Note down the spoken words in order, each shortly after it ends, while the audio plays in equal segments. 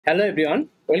Hello everyone,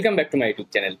 welcome back to my YouTube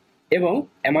channel এবং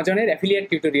অ্যামাজনের affiliate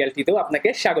টিউটোরিয়ালটিতেও আপনাকে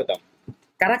স্বাগতম।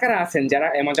 কারা কারা আছেন যারা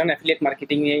অ্যামাজন অ্যাফিলিয়েট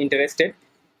মার্কেটিং নিয়ে ইন্টারেস্টেড?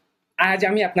 আজ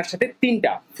আমি আপনার সাথে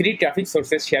তিনটা ফ্রি ট্রাফিক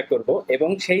সোর্সেস শেয়ার করব এবং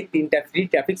সেই তিনটা ফ্রি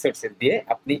ট্রাফিক সোর্সেস দিয়ে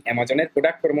আপনি অ্যামাজনের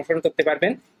প্রোডাক্ট প্রমোশন করতে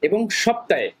পারবেন এবং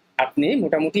সপ্তাহে আপনি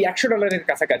মোটামুটি $100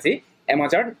 কাছাকাছি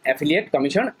অ্যামাজন অ্যাফিলিয়েট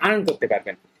কমিশন আর্ন করতে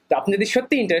পারবেন। তো আপনি যদি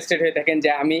সত্যি ইন্টারেস্টেড হয়ে থাকেন যে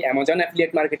আমি অ্যামাজন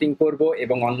অ্যাফিলিয়েট মার্কেটিং করব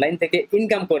এবং অনলাইন থেকে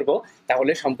ইনকাম করব,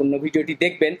 তাহলে সম্পূর্ণ ভিডিওটি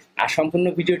দেখবেন। আর সম্পূর্ণ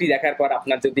ভিডিওটি দেখার পর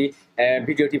আপনার যদি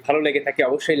ভিডিওটি ভালো লেগে থাকে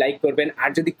অবশ্যই লাইক করবেন, আর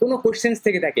যদি কোনো কোশ্চেন্স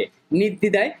থেকে থাকে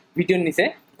নির্দ্বিধায় ভিডিওর নিচে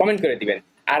কমেন্ট করে দিবেন।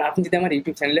 আর আপনি যদি আমার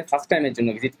ইউটিউব চ্যানেলে ফার্স্ট টাইমের জন্য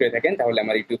ভিজিট করে থাকেন তাহলে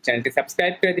আমার ইউটিউব চ্যানেলটি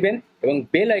সাবস্ক্রাইব করে দিবেন এবং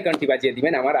বেল আইকনটি বাজিয়ে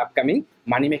দিবেন আমার আপকামিং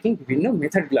মানি মেকিং বিভিন্ন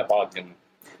মেথডগুলো পাওয়ার জন্য।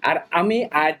 আর আমি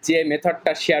আজ যে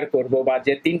মেথডটা শেয়ার করব বা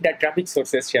যে তিনটা ট্রাফিক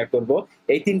সোর্সেস শেয়ার করব,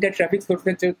 এই তিনটা ট্রাফিক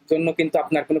সোর্সের জন্য কিন্তু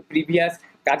আপনার কোনো প্রিভিয়াস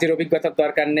কাজের অভিজ্ঞতার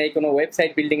দরকার নেই, কোনো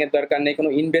ওয়েবসাইট বিল্ডিং এর দরকার নেই, কোনো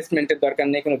ইনভেস্টমেন্টের দরকার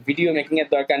নেই, কোনো ভিডিও মেকিং এর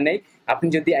দরকার নেই। আপনি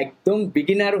যদি একদম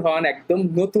বিগিনার হন, একদম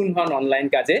নতুন হন অনলাইন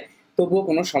কাজে, তবুও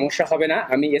কোনো সমস্যা হবে না।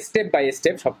 আমি স্টেপ বাই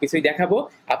স্টেপ সবকিছুই দেখাবো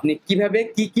আপনি কিভাবে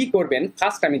কি করবেন।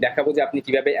 ফার্স্ট আমি দেখাবো যে আপনি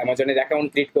কিভাবে অ্যামাজনের অ্যাকাউন্ট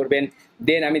ক্রিয়েট করবেন,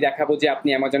 দেন আমি দেখাবো যে আপনি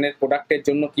অ্যামাজনের প্রোডাক্টের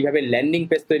জন্য কিভাবে ল্যান্ডিং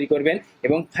পেজ তৈরি করবেন,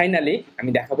 এবং ফাইনালি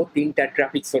আমি দেখাবো তিনটা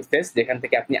ট্রাফিক সোর্সেস যেখান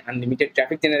থেকে আপনি আনলিমিটেড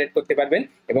ট্রাফিক জেনারেট করতে পারবেন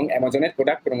এবং অ্যামাজনের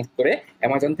প্রোডাক্ট প্রমোট করে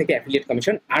অ্যামাজন থেকে অ্যাফিলিয়েট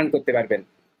কমিশন আর্ন করতে পারবেন।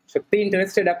 সত্যি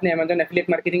ইন্টারেস্টেড আপনি অ্যামাজন অ্যাফিলিয়েট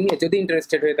মার্কেটিং নিয়ে? যদি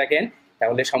ইন্টারেস্টেড হয়ে থাকেন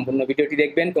তাহলে সম্পূর্ণ ভিডিওটি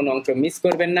দেখবেন, কোনো অংশ মিস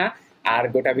করবেন না। আর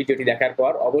গোটা ভিডিওটি দেখার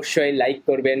পর অবশ্যই লাইক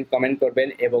করবেন, কমেন্ট করবেন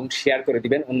এবং শেয়ার করে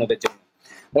দিবেন অন্যদের জন্য।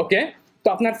 ওকে, তো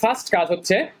আপনার ফার্স্ট কাজ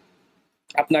হচ্ছে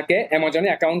আপনাকে অ্যামাজনে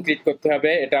অ্যাকাউন্ট ক্রিয়েট করতে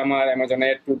হবে। এটা আমার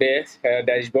অ্যামাজনের টুডে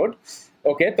ড্যাশবোর্ড।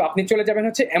 ওকে, তো আপনি চলে যাবেন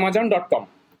হচ্ছে amazon.com।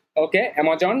 ওকে,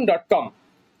 amazon.com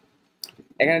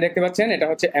এখানে দেখতে পাচ্ছেন, এটা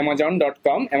হচ্ছে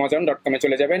amazon.com। amazon.com এ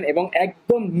চলে যাবেন এবং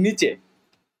একদম নিচে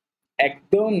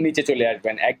চলে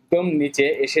আসবেন। একদম নিচে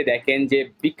এসে দেখেন যে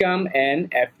বিকাম অ্যান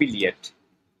অ্যাফিলিয়েট।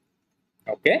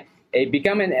 ওকে, এই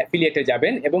বিকাম অ্যান অ্যাফিলিয়েটে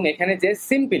যাবেন এবং এখানে যে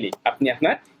সিম্পলি আপনি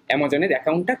আপনার অ্যামাজনের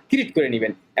অ্যাকাউন্টটা ক্রিয়েট করে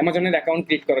নেবেন। অ্যামাজনের অ্যাকাউন্ট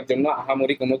ক্রিয়েট করার জন্য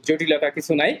আহামরি কোনো জটিলতা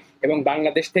কিছু নাই এবং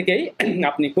বাংলাদেশ থেকেই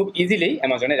আপনি খুব ইজিলি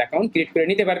অ্যামাজনের অ্যাকাউন্ট ক্রিয়েট করে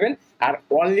নিতে পারবেন। আর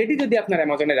অলরেডি যদি আপনার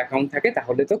অ্যামাজনের অ্যাকাউন্ট থাকে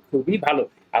তাহলে তো খুবই ভালো।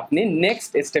 আপনি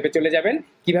নেক্সট স্টেপে চলে যাবেন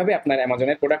কিভাবে আপনার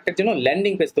অ্যামাজনের প্রোডাক্টের জন্য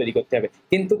ল্যান্ডিং পেজ তৈরি করতে হবে।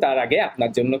 কিন্তু তার আগে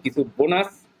আপনার জন্য কিছু বোনাস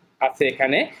আছে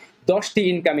এখানে, 10টি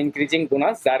ইনকাম ইনক্রিজিং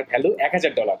বোনাস যার ভ্যালু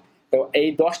 $1000। তো এই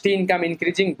 10টি ইনকাম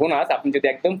ইনক্রিজিং বোনাস আপনি যদি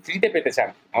একদম ফ্রিতে পেতে চান,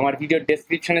 আমার ভিডিওর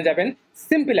ডেসক্রিপশনে যাবেন,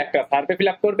 সিম্পল একটা সার্ভে ফিল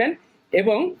আপ করবেন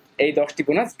এবং এই 10টি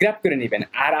বোনাস গ্র্যাব করে নেবেন।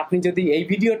 আর আপনি যদি এই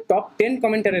ভিডিওর টপ 10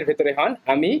 কমেন্টারের ভেতরে হন,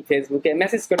 আমি ফেসবুকে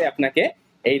মেসেজ করে আপনাকে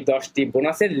এই 10টি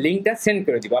বোনাসের লিঙ্কটা সেন্ড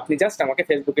করে দিব। আপনি জাস্ট আমাকে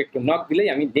ফেসবুকে একটু নক দিলেই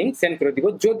আমি লিঙ্ক সেন্ড করে দিব,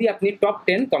 যদি আপনি টপ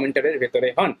 10 কমেন্টারের ভেতরে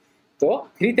হন। তো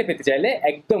ফ্রিতে পেতে চাইলে,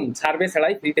 একদম সার্ভে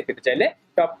ছাড়াই ফ্রিতে পেতে চাইলে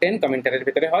টপ 10 কমেন্টারের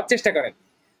ভেতরে হওয়ার চেষ্টা করেন।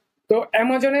 তো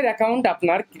অ্যামাজনের অ্যাকাউন্ট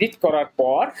আপনার ক্রিয়েট করার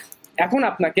পর এখন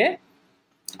আপনাকে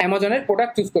অ্যামাজনের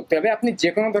প্রোডাক্ট চুজ করতে হবে। আপনি যে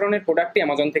কোনো ধরনের প্রোডাক্টই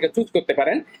অ্যামাজন থেকে চুজ করতে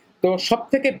পারেন। তো সব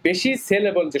থেকে বেশি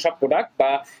সেলেবল যেসব প্রোডাক্ট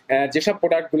বা যেসব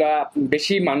প্রোডাক্টগুলো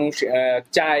বেশি মানুষ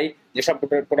চায়, যেসব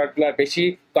প্রোডাক্টগুলোর বেশি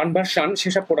কনভার্সন,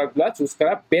 সেসব প্রোডাক্টগুলো চুজ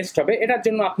করা বেস্ট হবে। এটার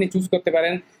জন্য আপনি চুজ করতে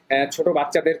পারেন ছোট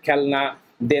বাচ্চাদের খেলনা,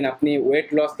 দেন আপনি ওয়েট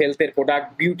লস হেলথের প্রোডাক্ট,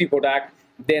 বিউটি প্রোডাক্ট,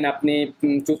 দেন আপনি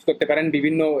চুজ করতে পারেন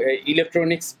বিভিন্ন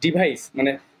ইলেকট্রনিক্স ডিভাইস,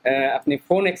 মানে আপনি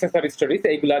ফোন অ্যাক্সেসরিজ,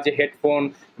 এইগুলা যে হেডফোন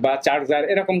বা চার্জার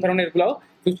এরকম ধরনের গুলাও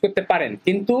চুজ করতে পারেন।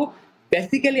 কিন্তু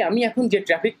বেসিক্যালি আমি এখন যে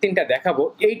ট্রাফিক তিনটা দেখাবো,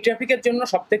 এই ট্রাফিকের জন্য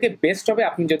সব থেকে বেস্ট হবে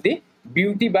আপনি যদি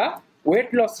বিউটি বা weight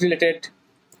loss related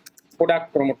product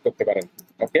promote করতে পারেন।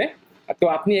 ওকে, তো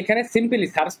আপনি এখানে সিম্পলি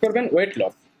সার্চ করবেন ওয়েট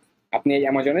লস। আপনি এই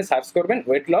অ্যামাজনে সার্চ করবেন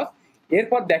ওয়েট লস।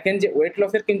 এরপর দেখেন যে ওয়েট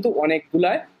লসের কিন্তু অনেক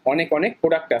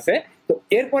প্রোডাক্ট আছে। তো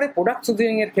এরপরে প্রোডাক্ট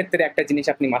চুজিং এর ক্ষেত্রে একটা জিনিস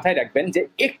আপনি মাথায় রাখবেন যে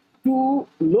একটু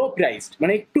লো প্রাইসড,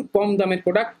 মানে একটু কম দামের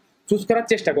প্রোডাক্ট চুজ করার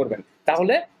চেষ্টা করবেন,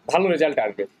 তাহলে ভালো রেজাল্ট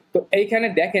আসবে। তো এইখানে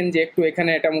দেখেন যে একটু এখানে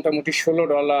এটা মোটামুটি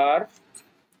 $16,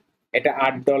 এটা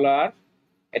 $8,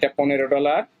 এটা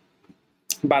 $15,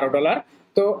 $12।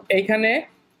 তো এইখানে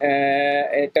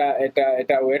এটা এটা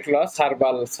এটা ওয়েট লস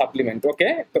হার্বাল সাপ্লিমেন্ট। ওকে,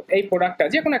 তো এই প্রোডাক্টটা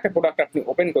যে কোনো একটা প্রোডাক্ট আপনি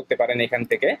ওপেন করতে পারেন এখান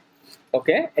থেকে।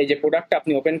 ওকে, এই যে প্রোডাক্টটা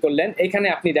আপনি ওপেন করলেন, এইখানে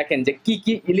আপনি দেখেন যে কি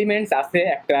কি এলিমেন্টস আছে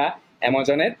একটা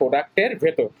অ্যামাজনের প্রোডাক্টের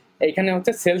ভেতর। এইখানে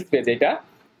হচ্ছে সেলস পেজ এটা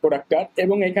প্রোডাক্টটার,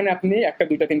 এবং এখানে আপনি একটা,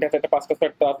 দুইটা, তিনটা, চারটা, পাঁচটা,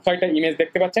 ছয়টা, 6টা ইমেজ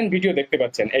দেখতে পাচ্ছেন, ভিডিও দেখতে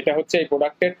পাচ্ছেন। এটা হচ্ছে এই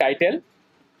প্রোডাক্টের টাইটেল।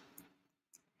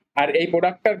 আর এই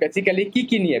প্রোডাক্টটার বেসিক্যালি কি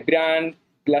কি নিয়ে, ব্র্যান্ড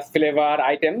প্লাস ফ্লেভার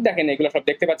আইটেম, দেখেন এগুলো সব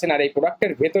দেখতে পাচ্ছেন। আর এই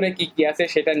প্রোডাক্টের ভেতরে কি কি আছে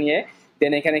সেটা নিয়ে,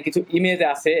 দেন এখানে কিছু ইমেজ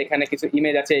আছে, এখানে কিছু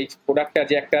ইমেজ আছে এই প্রোডাক্টটা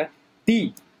যে একটা টি,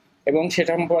 এবং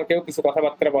সেটা সম্পর্কেও কিছু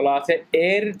কথাবার্তা বলা আছে।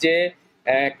 এর যে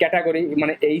ক্যাটাগরি,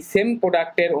 মানে এই সেম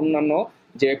প্রোডাক্টের অন্যান্য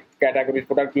যে ক্যাটাগরির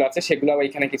প্রোডাক্টগুলো আছে সেগুলো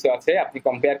এখানে কিছু আছে, আপনি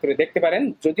কম্পেয়ার করে দেখতে পারেন।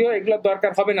 যদিও এগুলো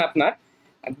দরকার হবে না আপনার।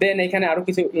 দেন এখানে আরো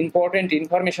কিছু ইম্পর্টেন্ট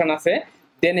ইনফরমেশন আছে।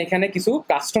 দেন এখানে কিছু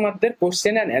কাস্টমারদের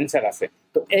কোশ্চেন অ্যান্ড অ্যান্সার আছে।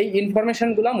 তো এই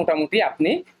ইনফরমেশনগুলো মোটামুটি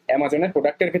আপনি অ্যামাজনের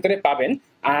প্রোডাক্টের ভিতরে পাবেন।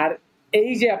 আর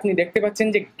এই যে আপনি দেখতে পাচ্ছেন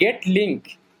যে গেট লিঙ্ক,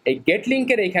 এই গেট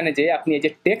লিঙ্কের এইখানে যে আপনি এই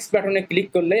যে টেক্সট বাটনে ক্লিক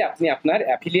করলে আপনি আপনার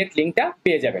অ্যাফিলিয়েট লিঙ্কটা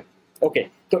পেয়ে যাবেন। ওকে,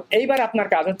 তো এইবার আপনার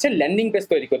কাজ হচ্ছে ল্যান্ডিং পেজ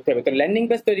তৈরি করতে হবে। তো ল্যান্ডিং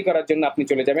পেজ তৈরি করার জন্য আপনি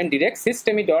চলে যাবেন ডিরেক্ট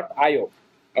systemi.io।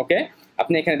 ওকে,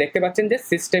 আপনি এখানে দেখতে পাচ্ছেন যে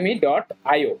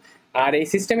systemi.io, আর এই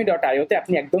systemi.io তে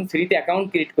আপনি একদম ফ্রিতে অ্যাকাউন্ট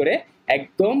ক্রিয়েট করে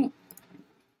একদম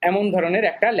এমন ধরনের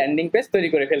একটা ল্যান্ডিং পেজ তৈরি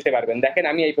করে ফেলতে পারবেন। দেখেন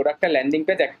আমি এই প্রোডাক্টটা ল্যান্ডিং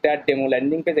পেজ, একটা ডেমো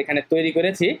ল্যান্ডিং পেজ এখানে তৈরি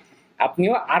করেছি।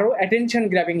 আপনিও আরো অ্যাটেনশন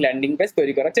গ্র্যাবিং ল্যান্ডিং পেজ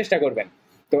তৈরি করার চেষ্টা করবেন।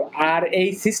 তো আর এই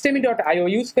systemi.io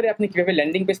ইউজ করে আপনি কিভাবে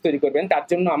ল্যান্ডিং পেজ তৈরি করবেন তার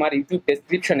জন্য আমার ইউটিউব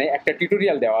ডেসক্রিপশনে একটা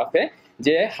টিউটোরিয়াল দেওয়া আছে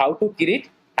যে how to create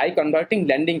high converting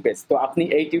landing page. তো আপনি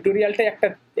এই টিউটোরিয়ালটা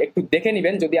একটু দেখে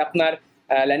নেবেন যদি আপনার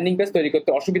ল্যান্ডিং পেজ তৈরি করতে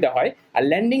অসুবিধা হয়। আর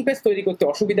ল্যান্ডিং পেজ তৈরি করতে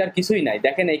অসুবিধার কিছুই নাই।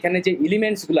 দেখেন এখানে যে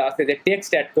এলিমেন্টস গুলো আছে, যে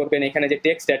টেক্সট অ্যাড করবেন, এখানে যে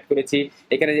টেক্সট অ্যাড করেছি,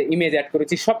 এখানে যে ইমেজ অ্যাড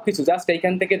করেছি, সবকিছু জাস্ট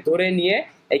এইখান থেকে ধরে নিয়ে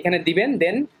এখানে দিবেন।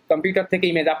 দেন কম্পিউটার থেকে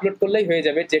ইমেজ আপলোড করলেই হয়ে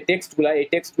যাবে। যে টেক্সটগুলো, এই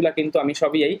টেক্সটগুলো কিন্তু আমি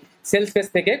সবই এই সেলস পেজ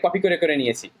থেকে কপি করে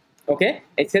নিয়েছি। ওকে,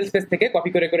 এই সেলস পেজ থেকে কপি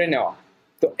করে নেওয়া।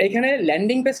 তো এখানে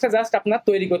ল্যান্ডিং পেজটা জাস্ট আপনার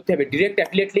তৈরি করতে হবে। ডিরেক্ট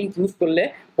অ্যাফিলিয়েট লিঙ্ক ইউজ করলে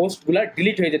পোস্টগুলো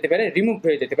ডিলিট হয়ে যেতে পারে, রিমুভ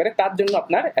হয়ে যেতে পারে, তার জন্য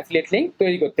আপনার অ্যাফিলিয়েট লিঙ্ক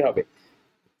তৈরি করতে হবে।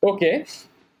 ওকে,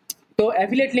 তো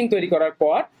অ্যাফিলিয়েট লিঙ্ক তৈরি করার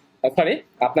পর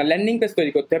আপনার ল্যান্ডিং পেজ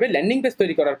তৈরি করতে হবে। ল্যান্ডিং পেজ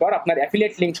তৈরি করার পর আপনার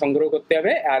অ্যাফিলিয়েট লিঙ্ক সংগ্রহ করতে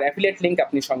হবে। আর অ্যাফিলিয়েট লিঙ্ক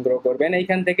আপনি সংগ্রহ করবেন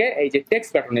এইখান থেকে, এই যে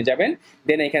টেক্সট বাটনে যাবেন,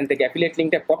 দেন এইখান থেকে অ্যাফিলিয়েট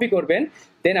লিঙ্কটা কপি করবেন।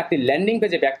 দেন আপনি ল্যান্ডিং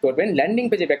পেজে ব্যাক করবেন। ল্যান্ডিং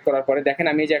পেজে ব্যাক করার পরে দেখেন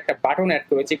আমি যে একটা বাটন অ্যাড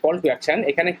করেছি, কল টু অ্যাকশন।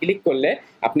 এখানে ক্লিক করলে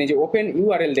আপনি যে ওপেন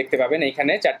ইউআরএল দেখতে পাবেন,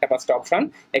 এখানে 4টা-5টা অপশন।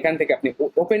 এখান থেকে আপনি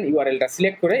ওপেন ইউআরএলটা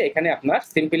সিলেক্ট করে এখানে আপনার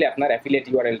সিম্পলি আপনার অ্যাফিলিয়েট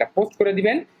ইউআরএলটা পোস্ট করে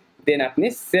দিবেন। দেন আপনি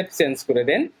সেভ চেঞ্জ করে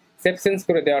দেন। সেভ চেঞ্জ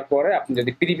করে দেওয়ার পরে আপনি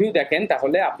যদি প্রিভিউ দেখেন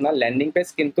তাহলে আপনার ল্যান্ডিং পেজ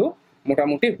কিন্তু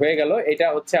মোটামুটি হয়ে গেল। এটা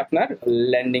হচ্ছে আপনার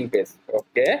ল্যান্ডিং পেজ।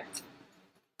 ওকে,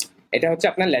 এটা হচ্ছে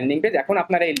আপনার ল্যান্ডিং পেজ। এখন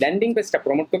আপনার এই ল্যান্ডিং পেজটা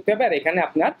প্রমোট করতে হবে। আর এখানে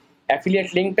আপনার অ্যাফিলিয়েট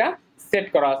লিঙ্কটা সেট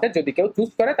করা আছে, যদি কেউ চুজ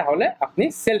করে তাহলে আপনি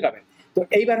সেল পাবেন। তো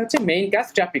এইবার হচ্ছে মেইন কাজ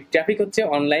ট্রাফিক। ট্রাফিক হচ্ছে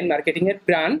অনলাইন মার্কেটিং এর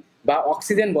প্রাণ বা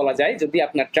অক্সিজেন বলা যায়। যদি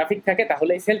আপনার ট্রাফিক থাকে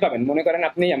তাহলেই সেল পাবেন। মনে করেন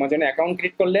আপনি অ্যামাজনে অ্যাকাউন্ট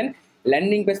ক্রিয়েট করলেন,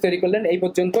 ল্যান্ডিং পেজ তৈরি করলেন, এই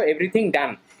পর্যন্ত এভরিথিং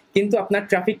ডান, কিন্তু আপনার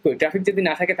ট্রাফিক কই? ট্রাফিক যদি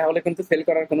না থাকে তাহলে কিন্তু সেল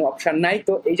করার কোনো অপশন নাই।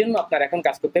 তো এই জন্য আপনার এখন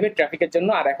কাজ করতে হবে ট্রাফিকের জন্য।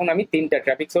 আর এখন আমি 3টা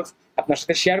ট্রাফিক সোর্স আপনার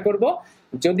সাথে শেয়ার করব।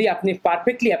 যদি আপনি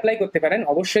পারফেক্টলি অ্যাপ্লাই করতে পারেন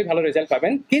অবশ্যই ভালো রেজাল্ট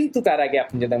পাবেন। কিন্তু তার আগে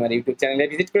আপনি যদি আমার ইউটিউব চ্যানেলে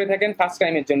ভিজিট করে থাকেন ফার্স্ট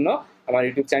টাইমের জন্য, আমার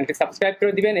ইউটিউব চ্যানেলটি সাবস্ক্রাইব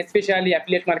করে দিবেন। Specially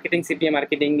affiliate marketing, CPA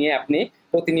marketing নিয়ে আপনি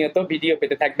প্রতিনিয়ত ভিডিও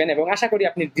পেতে থাকবেন এবং আশা করি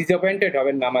আপনি ডিসঅ্যাপয়েন্টেড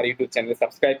হবেন না আমার ইউটিউব চ্যানেলে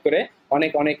সাবস্ক্রাইব করে।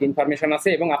 অনেক ইনফরমেশন আছে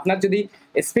এবং আপনার যদি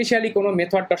স্পেশালি কোনো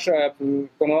মেথড বা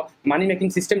কোনো মানি মেকিং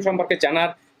সিস্টেম সম্পর্কে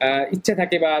জানার ইচ্ছা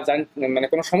থাকে বা মানে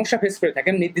কোনো সমস্যা ফেস করে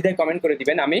থাকেন, নির্দ্বিধায় কমেন্ট করে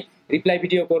দিবেন। আমি রিপ্লাই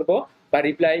ভিডিও করব বা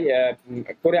রিপ্লাই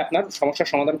করে আপনার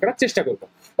সমস্যার সমাধান করার চেষ্টা করব।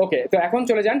 ওকে, তো এখন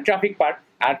চলে যান ট্রাফিক পার্ট।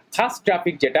 আর ফার্স্ট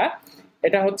ট্রাফিক যেটা,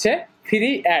 এটা হচ্ছে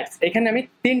ফ্রি অ্যাডস। এখানে আমি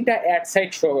 3টা অ্যাড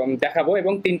সাইট দেখাবো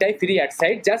এবং 3টাই ফ্রি অ্যাড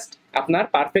সাইট। জাস্ট আপনার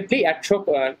পারফেক্টলি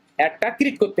অ্যাডটা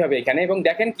ক্রিয়েট করতে হবে এখানে। এবং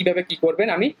দেখেন কিভাবে কি করবেন,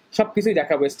 আমি সবকিছুই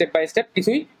দেখাবো স্টেপ বাই স্টেপ,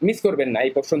 কিছুই মিস করবেন না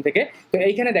এই পোর্শন থেকে। তো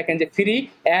এইখানে দেখেন যে ফ্রি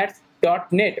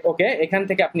অ্যাডস.net। ওকে, এখান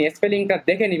থেকে আপনি স্পেলিংটা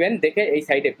দেখে নেবেন, দেখে এই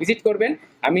সাইটে ভিজিট করবেন।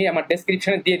 আমি আমার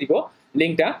ডেসক্রিপশনে দিয়ে দিব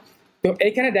লিঙ্কটা। তো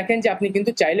এইখানে দেখেন যে আপনি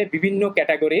কিন্তু চাইলে বিভিন্ন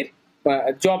ক্যাটাগরির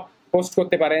জব পোস্ট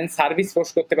করতে পারেন, সার্ভিস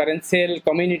পোস্ট করতে পারেন, সেল,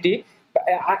 কমিউনিটি।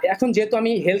 এখন যেহেতু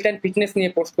আমি হেলথ অ্যান্ড ফিটনেস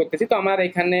নিয়ে পোস্ট করতেছি, তো আমার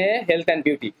এখানে হেলথ অ্যান্ড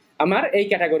বিউটি আমার এই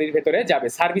ক্যাটাগরির ভেতরে যাবে,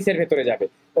 সার্ভিসের ভেতরে যাবে।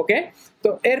 ওকে, তো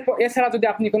এছাড়া যদি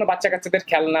আপনি কোনো বাচ্চা কাচ্চাদের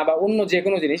খেলনা বা অন্য যে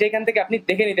কোনো জিনিস, এখান থেকে আপনি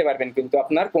দেখে নিতে পারবেন কিন্তু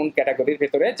আপনার কোন ক্যাটাগরির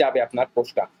ভেতরে যাবে আপনার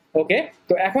পোস্টটা। ওকে,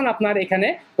 তো এখন আপনার এখানে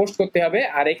পোস্ট করতে হবে।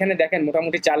 আর এখানে দেখেন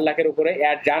মোটামুটি 4 লাখের উপরে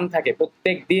অ্যাড রান থাকে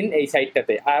প্রত্যেক দিন এই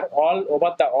সাইটটাতে। আর অল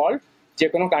ওভার দ্য ওয়ার্ল্ড যে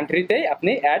কোনো কান্ট্রিতেই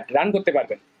আপনি অ্যাড রান করতে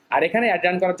পারবেন। আর এখানে অ্যাড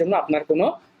রান করার জন্য আপনার কোনো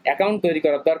অ্যাকাউন্ট তৈরি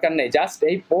করার দরকার নেই। জাস্ট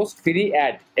এই পোস্ট ফ্রি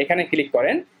অ্যাড এখানে ক্লিক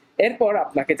করেন। এরপর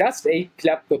আপনাকে জাস্ট এই ফিল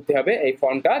আপ করতে হবে এই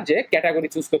ফর্মটা, যে ক্যাটাগরি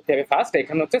চুজ করতে হবে। ফার্স্ট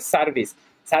এখানে হচ্ছে সার্ভিস।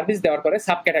 সার্ভিস দেওয়ার পরে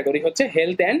সাব ক্যাটাগরি হচ্ছে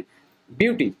health and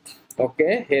beauty. Okay,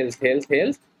 health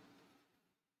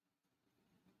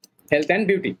and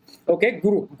beauty. ওকে,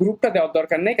 গ্রুপটা দেওয়ার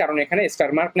দরকার নেই কারণ এখানে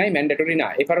স্টার মার্ক নাই, ম্যান্ডেটরি না।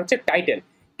 এবার হচ্ছে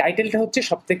টাইটেলটা হচ্ছে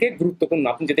সব থেকে গুরুত্বপূর্ণ।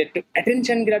 আপনি যদি একটু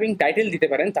অ্যাটেনশন গ্র্যাবিং টাইটেল দিতে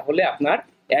পারেন তাহলে আপনার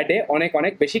অ্যাডে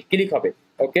অনেক বেশি ক্লিক হবে।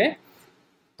 ওকে,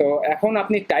 তো এখন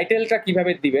আপনি টাইটেলটা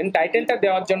কিভাবে দিবেন? টাইটেলটা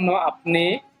দেওয়ার জন্য আপনি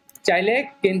চাইলে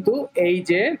কিন্তু এই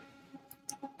যে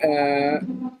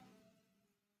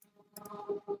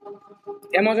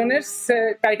অ্যামাজনের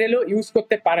টাইটেলও ইউজ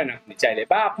করতে পারেন আপনি চাইলে,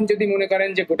 বা আপনি যদি মনে করেন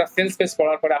যে গোটা সেলস পেজ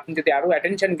পড়ার পরে আপনি যদি আরো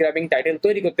অ্যাটেনশন গ্র্যাবিং টাইটেল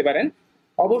তৈরি করতে পারেন,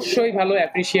 অবশ্যই ভালো,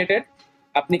 অ্যাপ্রিসিয়েটেড,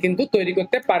 আপনি কিন্তু তৈরি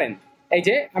করতে পারেন। এই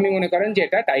যে আমি মনে করেন যে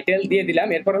এটা টাইটেল দিয়ে দিলাম,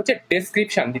 এরপর হচ্ছে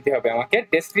ডেসক্রিপশন দিতে হবে আমাকে।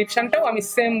 ডেসক্রিপশনটাও আমি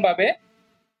সেম ভাবে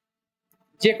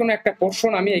যে কোনো একটা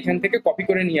পোর্শন আমি এখান থেকে কপি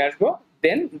করে নিয়ে আসবো,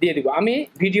 দেন দিয়ে দিব। আমি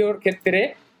ভিডিওর ক্ষেত্রে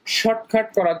শর্টকাট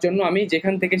করার জন্য আমি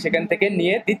যেখান থেকে সেখান থেকে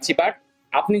নিয়ে দিচ্ছি, বাট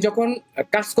আপনি যখন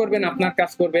কাজ করবেন, আপনার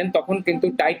কাজ করবেন, তখন কিন্তু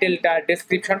টাইটেলটা,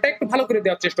 ডেসক্রিপশনটা একটু ভালো করে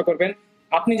দেওয়ার চেষ্টা করবেন।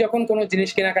 আপনি যখন কোনো জিনিস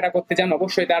কেনাকাটা করতে যান,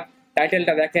 অবশ্যই তার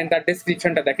টাইটেলটা দেখেন, তার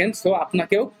ডেসক্রিপশনটা দেখেন। সো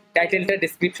আপনাকেও টাইটেলটা,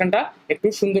 ডেসক্রিপশনটা একটু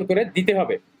সুন্দর করে দিতে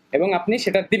হবে এবং আপনি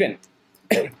সেটা দিবেন।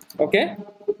 ওকে,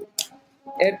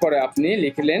 এরপরে আপনি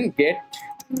লিখলেন get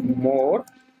more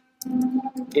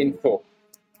info.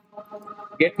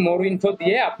 Get more info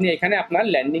দিয়ে আপনি এখানে আপনার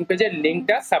ল্যান্ডিং পেজের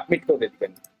লিংকটা সাবমিট করে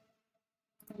দিবেন।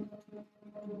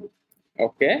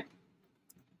 ওকে,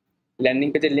 ল্যান্ডিং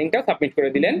পেজের লিংকটা সাবমিট করে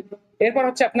দিলেন। এরপর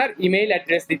হচ্ছে আপনার ইমেইল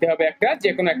অ্যাড্রেস দিতে হবে একটা,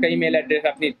 যে কোনো একটা ইমেইল অ্যাড্রেস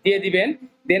আপনি দিয়ে দিবেন।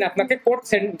 দেন আপনাকে কোড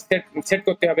সেট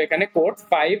করতে হবে এখানে, কোড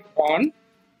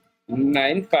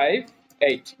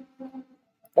 51958।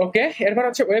 ওকে, এরপর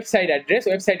হচ্ছে ওয়েবসাইট অ্যাড্রেস।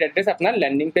 ওয়েবসাইট অ্যাড্রেস আপনার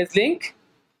ল্যান্ডিং পেজ লিংক।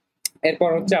 এরপর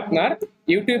হচ্ছে আপনার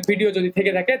ইউটিউব ভিডিও যদি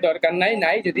থেকে থাকে, দরকার নাই,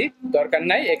 যদি দরকার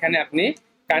নাই, এখানে আপনি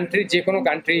কান্ট্রি, যে কোনো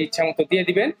কান্ট্রি ইচ্ছা মতো দিয়ে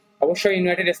দিবেন। অবশ্যই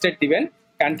ইউনাইটেড স্টেট দিবেন,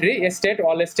 কান্ট্রি, স্টেট,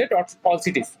 অল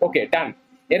সিটিজ। ওকে, ডান।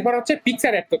 এরপর হচ্ছে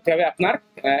পিকচার অ্যাড করতে হবে আপনার।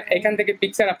 এখান থেকে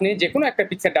পিকচার, আপনি যে কোনো একটা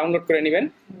পিকচার ডাউনলোড করে নেবেন।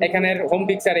 এখানের হোম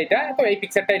পিকচার এটা, তো এই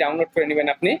পিকচারটাই ডাউনলোড করে নেবেন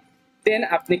আপনি। দেন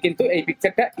আপনি কিন্তু এই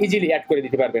পিকচারটা ইজিলি অ্যাড করে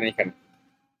দিতে পারবেন এখানে।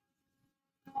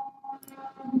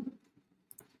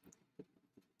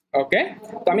 ওকে,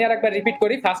 তো আমি আরেকবার রিপিট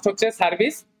করি। ফার্স্ট হচ্ছে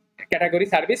service category,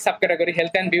 service, sub category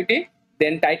health and beauty,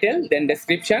 then title, then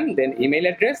description, then email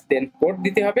address, then code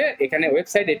দিতে হবে এখানে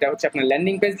ওয়েবসাইট, এটা হচ্ছে আপনার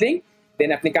ল্যান্ডিং পেজ লিংক, দেন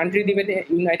আপনি কান্ট্রি দিবেন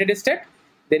ইউনাইটেড স্টেট,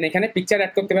 দেন এখানে পিকচার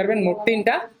অ্যাড করতে পারবেন। মোট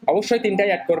 3টা, অবশ্যই 3টাই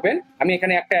অ্যাড করবেন। আমি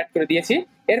এখানে একটা অ্যাড করে দিয়েছি।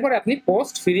 এরপরে আপনি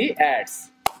পোস্ট ফ্রি অ্যাডস,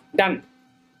 ডান।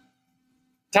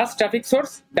 ফার্স্ট ট্রাফিক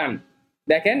সোর্স, ডান।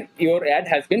 দেখেন your add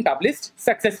has been published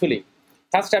successfully.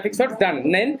 First traffic source done.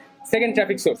 Then second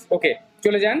traffic source, ওকে,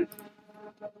 চলে যান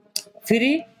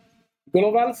ফ্রি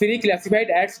গ্লোবাল ফ্রি ক্লাসিফাইড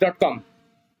অ্যাডস.com।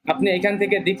 আপনি এখান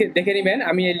থেকে দেখে নেবেন।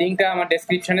 আমি এই লিংকটা আমার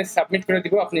ডেসক্রিপশনে সাবমিট করে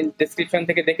দিব, আপনি ডেসক্রিপশন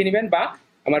থেকে দেখে নেবেন, বা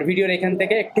আমার ভিডিওর এখান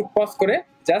থেকে একটু পজ করে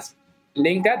জাস্ট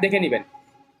লিংকটা দেখে নেবেন।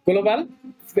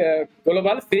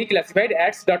 Global free classified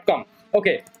অ্যাডস.com।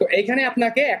 ওকে, তো এইখানে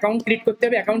আপনাকে অ্যাকাউন্ট ক্রিয়েট করতে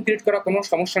হবে। অ্যাকাউন্ট ক্রিয়েট করা কোনো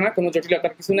সমস্যা না, কোনো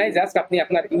জটিলতার কিছু নাই। জাস্ট আপনি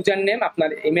আপনার ইউজার নেম, আপনার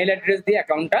ইমেল অ্যাড্রেস দিয়ে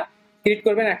অ্যাকাউন্টটা ক্রিয়েট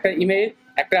করবেন। একটা ইমেল,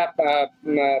 একটা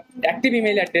অ্যাক্টিভ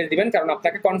ইমেল অ্যাড্রেস দিবেন, কারণ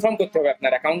আপনাকে কনফার্ম করতে হবে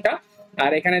আপনার অ্যাকাউন্টটা।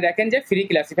 আর এখানে দেখেন যে ফ্রি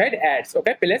ক্লাসিফাইড অ্যাডস,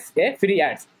 ওকে, প্লেস এ ফ্রি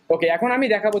অ্যাডস। ওকে, এখন আমি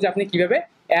দেখাবো যে আপনি কিভাবে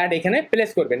অ্যাড এখানে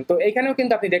প্লেস করবেন। তো এখানেও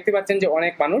কিন্তু আপনি দেখতে পাচ্ছেন যে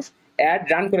অনেক মানুষ অ্যাড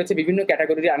রান করেছে, বিভিন্ন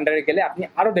ক্যাটাগরির আন্ডারে গেলে আপনি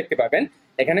আরো দেখতে পাবেন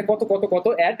এখানে কত কত কত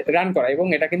অ্যাড রান করা, এবং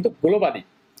এটা কিন্তু গ্লোবালি।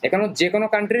 এখানে যে কোনো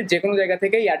কান্ট্রির যে কোনো জায়গা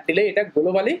থেকে অ্যাড দিলে এটা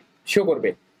গ্লোবালি শো করবে।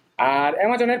 আর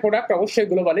অ্যামাজনের প্রোডাক্ট অবশ্যই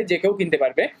গ্লোবালি, যে কেউ কিনতে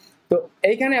পারবে। তো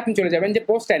এইখানে আপনি চলে যাবেন যে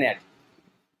post and add.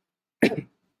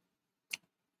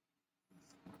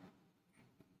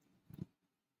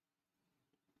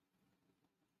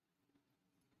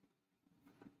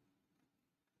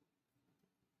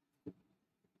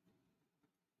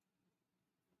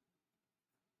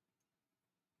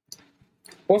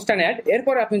 Post and add,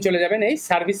 এরপর আপনি চলে যাবেন এই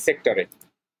সার্ভিস সেক্টরে।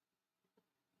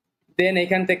 দেন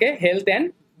এখান থেকে হেলথ অ্যান্ড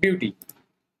বিউটি।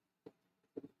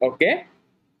 ওকে,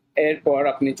 এরপর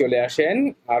আপনি চলে আসেন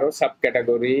আরো সাব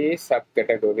ক্যাটাগরি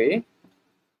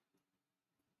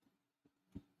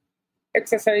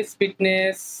এক্সারসাইজ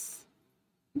ফিটনেস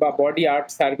বা body art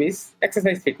service,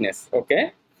 exercise fitness. ওকে,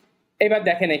 এবার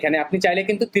দেখেন এখানে আপনি চাইলে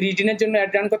কিন্তু 30 দিনের জন্য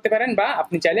অ্যাড রান করতে পারেন, বা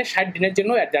আপনি চাইলে 60 দিনের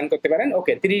জন্য অ্যাড রান করতে পারেন।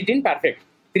 ওকে, 30 দিন পারফেক্ট,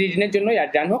 30 দিনের জন্য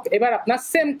অ্যাড রান হোক। এবার আপনার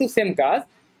সেম টু সেম কাজ,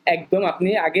 একদম আপনি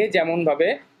আগে যেমন ভাবে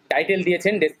টাইটেল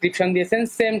দিয়েছেন, ডেসক্রিপশন দিয়েছেন,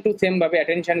 সেম টু সেম ভাবে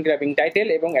অ্যাটেনশন গ্র্যাবিং টাইটেল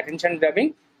এবং অ্যাটেনশন গ্র্যাবিং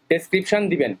ডেসক্রিপশন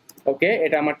দিবেন। ওকে,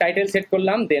 এটা আমার টাইটেল সেট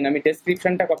করলাম, দেন আমি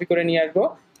ডেসক্রিপশনটা কপি করে নিয়ে আসবো।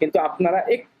 কিন্তু আপনারা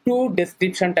একটু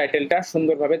ডেসক্রিপশন টাইটেলটা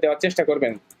সুন্দরভাবে দেওয়ার চেষ্টা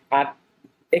করবেন। আর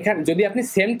এখানে যদি আপনি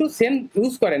সেম টু সেম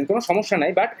ইউজ করেন কোনো সমস্যা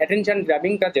নাই, বাট অ্যাটেনশন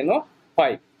গ্র্যাবিংটা যেন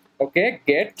হয়। ওকে,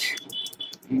 গেট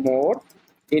মোর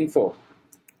ইনফো।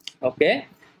 ওকে,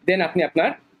 দেন আপনি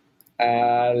আপনার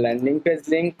ল্যান্ডিং পেজ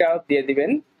লিংকটাও দিয়ে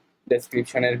দিবেন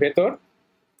ডেসক্রিপশনের ভেতর।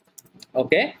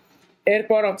 ওকে,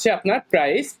 এরপর হচ্ছে আপনার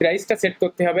প্রাইসটা সেট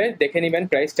করতে হবে। দেখে নেবেন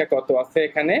প্রাইসটা কত আছে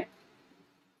এখানে,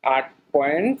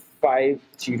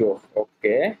 8.50।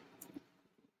 ওকে,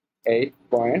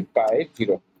 8.50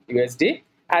 ইউএসডি।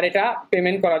 আর এটা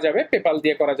পেমেন্ট করা যাবে, পেপাল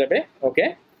দিয়ে করা যাবে। ওকে,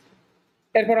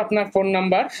 এরপর আপনার ফোন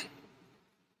নাম্বার,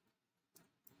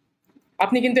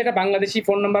 আপনি কিন্তু এটা বাংলাদেশি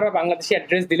ফোন নাম্বার বা বাংলাদেশি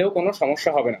অ্যাড্রেস দিলেও কোনো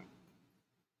সমস্যা হবে না।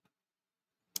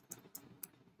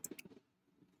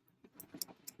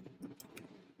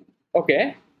 ওকে,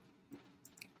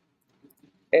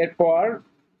 এরপর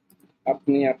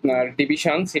আপনি আপনার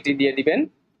ডিভিশন সিটি দিয়ে দিবেন,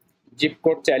 জিপ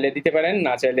কোড চাইলে দিতে পারেন,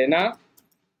 না চাইলে না।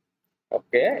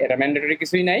 ওকে, এটা ম্যান্ডেটরি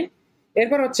কিছুই নাই।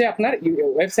 এরপর হচ্ছে আপনার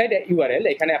ওয়েবসাইট ইউআরএল,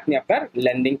 এখানে আপনি আপনার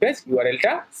ল্যান্ডিং পেজ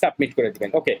ইউআরএলটা সাবমিট করে দিবেন।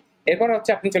 ওকে, এরপর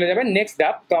হচ্ছে আপনি চলে যাবেন নেক্সট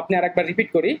ধাপ। তো আপনি আরেকবার রিপিট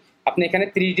করি, আপনি এখানে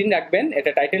 3 দিন রাখবেন,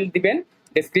 এটা টাইটেল দিবেন,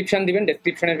 ডেসক্রিপশন দিবেন,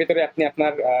 ডেসক্রিপশনের ভিতরে আপনি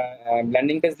আপনার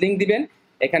ল্যান্ডিং পেজ লিংক দিবেন,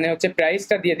 এখানে হচ্ছে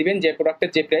প্রাইসটা দিয়ে দিবেন, যে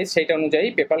প্রোডাক্টের যে প্রাইস সেইটা অনুযায়ী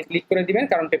পেপাল ক্লিক করে দিবেন,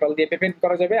 কারণ পেপাল দিয়ে পেমেন্ট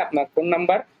করা যাবে, আপনার ফোন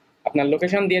নাম্বার, আপনার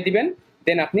লোকেশন দিয়ে দিবেন,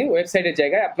 দেন আপনি ওয়েবসাইটের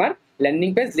জায়গায় আপনার ল্যান্ডিং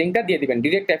পেজ লিংকটা দিয়ে দিবেন,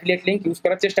 ডিরেক্ট অ্যাফিলিয়েট লিংক ইউজ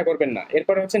করার চেষ্টা করবেন না।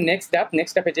 এরপর হচ্ছে নেক্সট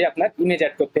স্টেপে যে আপনার ইমেজ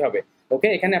অ্যাড করতে হবে। ওকে,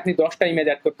 এখানে আপনি 10টা ইমেজ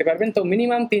অ্যাড করতে পারবেন, তো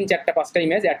মিনিমাম 3, 4টা, 5টা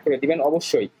ইমেজ অ্যাড করে দিবেন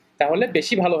অবশ্যই, তাহলে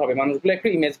বেশি ভালো হবে, মানুষগুলো একটু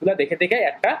ইমেজগুলো দেখে দেখে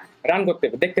একটা রান করতে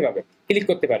দেখতে পাবে, ক্লিক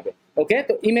করতে পারবে। ওকে,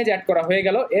 তো ইমেজ অ্যাড করা হয়ে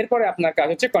গেল, এরপরে আপনার কাজ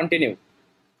হচ্ছে কন্টিনিউ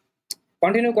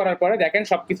করার পরে দেখেন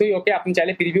সবকিছুই ওকে, আপনি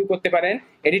চাইলে প্রিভিউ করতে পারেন,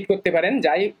 এডিট করতে পারেন,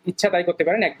 যাই ইচ্ছা তাই করতে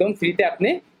পারেন, একদম ফ্রিতে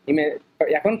আপনি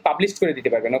এখন পাবলিশ করে দিতে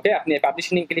পারবেন। ওকে, আপনি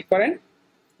পাবলিশিং ক্লিক করেন,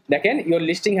 দেখেন your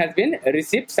listing has been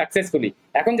received successfully.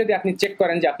 এখন যদি আপনি চেক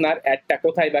করেন যে আপনার অ্যাডটা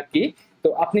কোথায় বা কি, তো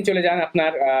আপনি চলে যান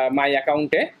আপনার মাই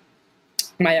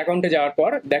অ্যাকাউন্টে যাওয়ার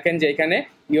পর দেখেন যে এখানে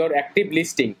ইওর অ্যাক্টিভ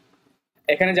লিস্টিং,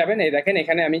 এখানে যাবেন, এই দেখেন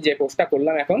এখানে আমি যে পোস্টটা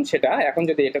করলাম এখন সেটা, এখন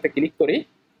যদি এটাতে ক্লিক করি,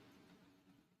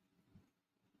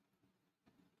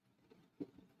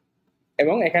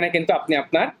 এবং এখানে কিন্তু আপনি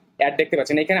আপনার অ্যাড দেখতে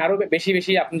পাচ্ছেন। এখানে আরো বেশি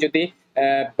বেশি আপনি যদি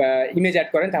ইমেজ অ্যাড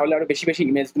করেন তাহলে আরো বেশি বেশি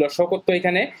ইমেজগুলো শো করতো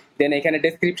এখানে। দেন এখানে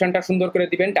ডেসক্রিপশনটা সুন্দর করে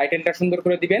দিবেন, টাইটেলটা সুন্দর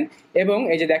করে দিবেন, এবং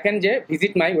এই যে দেখেন যে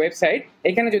ভিজিট মাই ওয়েবসাইট,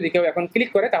 এখানে যদি কেউ এখন ক্লিক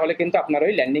করে তাহলে কিন্তু আপনার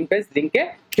ওই ল্যান্ডিং পেজ লিংকে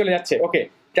চলে যাচ্ছে। ওকে,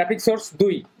 ট্রাফিক সোর্স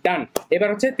 2 ডান। এবার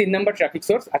হচ্ছে 3 নাম্বার ট্রাফিক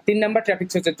সোর্স, আর 3 নাম্বার ট্রাফিক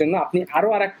সোর্সের জন্য আপনি আরো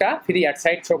আরেকটা ফ্রি অ্যাড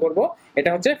সাইট শো করবো, এটা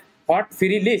হচ্ছে হট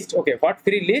ফ্রি লিস্ট। ওকে, হট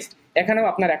ফ্রি লিস্ট, এখানেও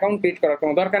আপনার অ্যাকাউন্ট ক্রিয়েট করার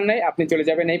কোনো দরকার নাই, আপনি চলে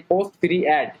যাবেন এই পোস্ট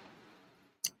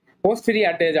ফ্রি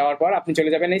অ্যাডে যাওয়ার পর আপনি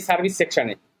চলে যাবেন এই সার্ভিস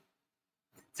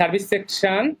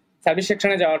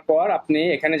সেকশনে যাওয়ার পর আপনি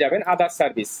এখানে যাবেন আদার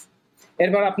সার্ভিস,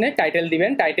 এরপর আপনি টাইটেল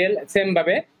দিবেন, টাইটেল সেম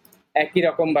ভাবে একই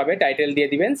রকম ভাবে টাইটেল দিয়ে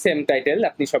দিবেন, সেম টাইটেল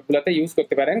আপনি সবগুলোতে ইউজ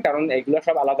করতে পারেন কারণ এগুলো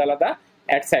সব আলাদা আলাদা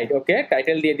অ্যাড সাইট। ওকে,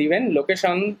 টাইটেল দিয়ে দিবেন,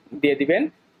 লোকেশন দিয়ে দিবেন,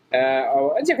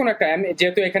 যে কোনো একটা,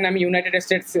 যেহেতু এখানে আমি ইউনাইটেড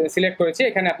স্টেটস সিলেক্ট করেছি,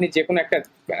 এখানে আপনি যে কোনো একটা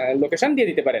লোকেশন দিয়ে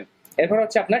দিতে পারেন। এরপর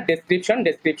হচ্ছে আপনার ডেসক্রিপশন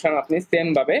আপনি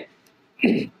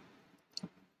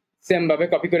সেম ভাবে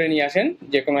কপি করে নিয়ে আসেন,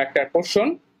 যে কোনো একটা পোরশন,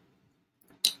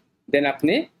 দেন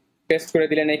আপনি পেস্ট করে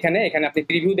দিলেন এখানে আপনি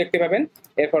প্রিভিউ দেখতে পাবেন।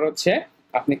 এরপর হচ্ছে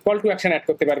আপনি কল টু অ্যাকশন অ্যাড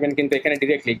করতে পারবেন, কিন্তু এখানে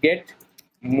directly get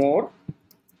more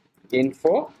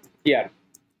info here,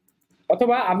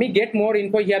 অথবা আমি গেট মোর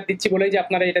ইনফো হিয়ার দিচ্ছি বলেই যে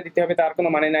আপনারা এটা দিতে হবে তার কোনো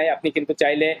মানে নাই। আপনি কিন্তু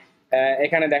চাইলে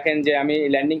এখানে দেখেন যে আমি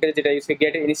ল্যান্ডিং পেজে যেটা ইউজ করি,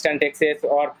 gate instant access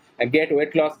or gate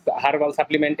weight loss herbal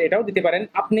supplement, এটাও দিতে পারেন।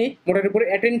 আপনি মোটের উপরে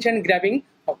অ্যাটেনশন গ্র্যাবিং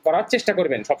করার চেষ্টা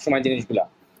করবেন সবসময় জিনিসগুলো।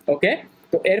 ওকে,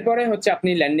 তো এরপরে হচ্ছে আপনি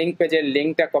ল্যান্ডিং পেজের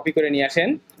লিঙ্কটা কপি করে নিয়ে আসেন,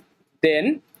 দেন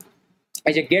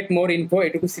এই যে গেট মোর ইনফো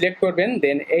এটুকু সিলেক্ট করবেন,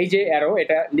 দেন এই যে অ্যারো,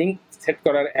 এটা লিঙ্ক সেট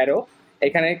করার অ্যারো,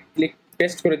 এখানে ক্লিক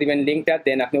পেস্ট করে দিবেন লিঙ্কটা,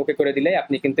 দেন আপনি ওকে করে দিলে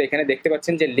আপনি কিন্তু এখানে দেখতে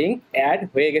পাচ্ছেন যে লিঙ্ক অ্যাড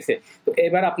হয়ে গেছে। তো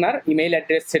এবার আপনার ইমেইল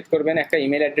অ্যাড্রেস সেট করবেন, একটা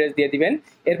ইমেইল অ্যাড্রেস দিয়ে দিবেন,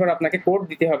 এরপর আপনাকে কোড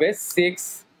দিতে হবে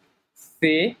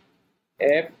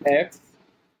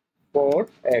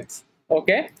 6CFX4X।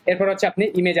 ওকে, এরপর হচ্ছে আপনি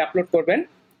ইমেজ আপলোড করবেন,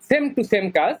 সেম টু সেম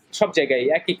কাজ, সব জায়গায়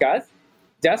একই কাজ,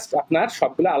 জাস্ট আপনার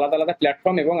সবগুলো আলাদা আলাদা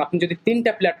প্ল্যাটফর্ম, এবং আপনি যদি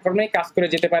 3টা প্ল্যাটফর্মে কাজ করে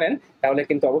যেতে পারেন তাহলে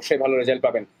কিন্তু অবশ্যই ভালো রেজাল্ট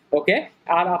পাবেন। ওকে,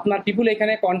 আর আপনার পিপুল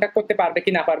এখানে কন্ট্যাক্ট করতে পারবে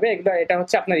কি না পারবে এগুলো, এটা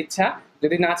হচ্ছে আপনার ইচ্ছা,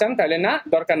 যদি না চান তাহলে না,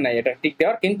 দরকার নাই এটা টিক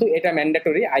দেওয়ার, কিন্তু এটা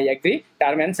mandatory, I agree,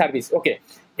 term and service. ওকে,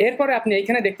 এরপরে আপনি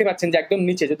এখানে দেখতে পাচ্ছেন যে একদম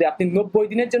নিচে যদি আপনি 90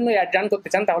 দিনের জন্য অ্যাড রান করতে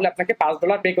চান তাহলে আপনাকে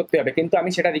 $5 পে করতে হবে, কিন্তু আমি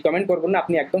সেটা রিকমেন্ড করবো না,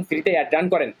 আপনি একদম ফ্রিতে অ্যাড রান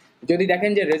করেন, যদি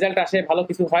দেখেন যে রেজাল্ট আসে, ভালো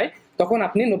কিছু হয়, তখন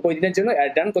আপনি 90 দিনের জন্য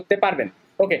অ্যাড রান করতে পারবেন।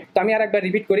 ওকে, তো আমি আর একবার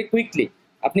রিপিট করি কুইকলি,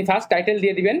 আপনি ফার্স্ট টাইটেল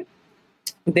দিয়ে দিবেন,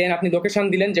 দেন আপনি লোকেশন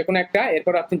দিলেন যে কোনো একটা,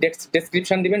 এরপর আপনি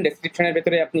ডেসক্রিপশন দিবেন, ডেসক্রিপশনের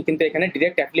ভেতরে আপনি কিন্তু এখানে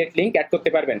ডিরেক্ট অ্যাফিলিয়েট লিংক অ্যাড করতে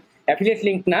পারবেন, অ্যাফিলিয়েট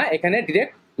লিংক না, এখানে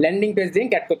direct landing page link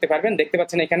add করতে পারবেন, দেখতে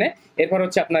পাচ্ছেন এখানে। এরপর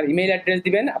হচ্ছে আপনার ইমেইল অ্যাড্রেস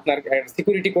দিবেন, আপনার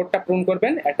সিকিউরিটি কোডটা পূরণ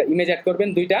করবেন, একটা ইমেজ অ্যাড করবেন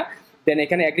 2টা, দেন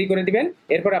এখানে এগ্রি করে দিবেন,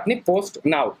 এরপর আপনি পোস্ট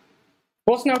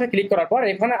নাওতে ক্লিক করার পর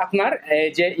এখানে আপনার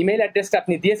যে ইমেইল অ্যাড্রেসটা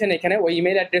আপনি দিয়েছেন এখানে, ওই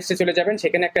ইমেইল অ্যাড্রেসে চলে যাবেন,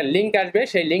 সেখানে একটা লিংক আসবে,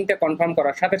 সেই লিংকটা কনফার্ম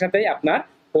করার সাথে সাথেই আপনার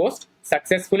পোস্ট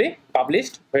সাকসেসফুলি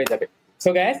পাবলিশড হয়ে যাবে। So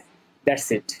guys, that's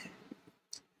it.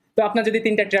 তো আপনার যদি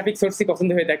 3টা ট্রাফিক সোর্সই পছন্দ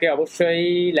হয়ে থাকে অবশ্যই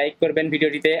লাইক করবেন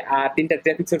ভিডিওটিতে, আর 3টা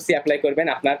ট্রাফিক সোর্সই অ্যাপ্লাই করবেন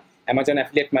আপনার অ্যামাজন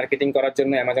অ্যাফিলিয়েট মার্কেটিং করার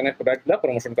জন্য, অ্যামাজনের প্রোডাক্টগুলো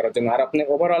প্রমোশন করার জন্য। আর আপনি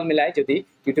ওভারঅল মিলায় যদি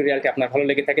টিউটোরিয়ালটি আপনার ভালো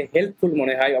লেগে থাকে, হেল্পফুল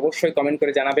মনে হয়, অবশ্যই কমেন্ট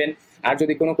করে জানাবেন। আর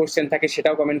যদি কোনো কোশ্চেন থাকে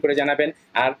সেটাও কমেন্ট করে জানাবেন।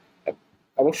 আর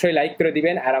অবশ্যই লাইক করে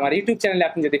দিবেন। আর আমার ইউটিউব চ্যানেলে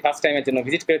আপনি যদি ফার্স্ট টাইমের জন্য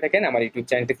ভিজিট করে থাকেন, আমার ইউটিউব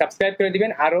চ্যানেলটি সাবস্ক্রাইব করে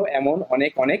দিবেন আরও এমন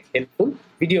অনেক অনেক হেল্পফুল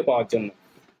ভিডিও পাওয়ার জন্য।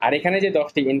 আর এখানে যে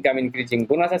 10টি ইনকাম ইনক্রিজিং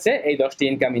বোনাস আছে, এই 10টি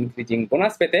ইনকাম ইনক্রিজিং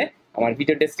বোনাস পেতে আমার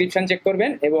ভিডিও ডেসক্রিপশন চেক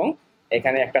করবেন এবং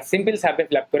এখানে একটা সিম্পল সার্ভে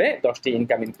ফিল আপ করে 10টি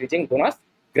ইনকাম ইনক্রিজিং বোনাস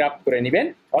গ্রাব করে নেবেন,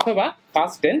 অথবা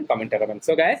ফার্স্ট 10 কমেন্ট করবেন।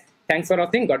 So guys, thanks for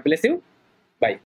watching, god bless you.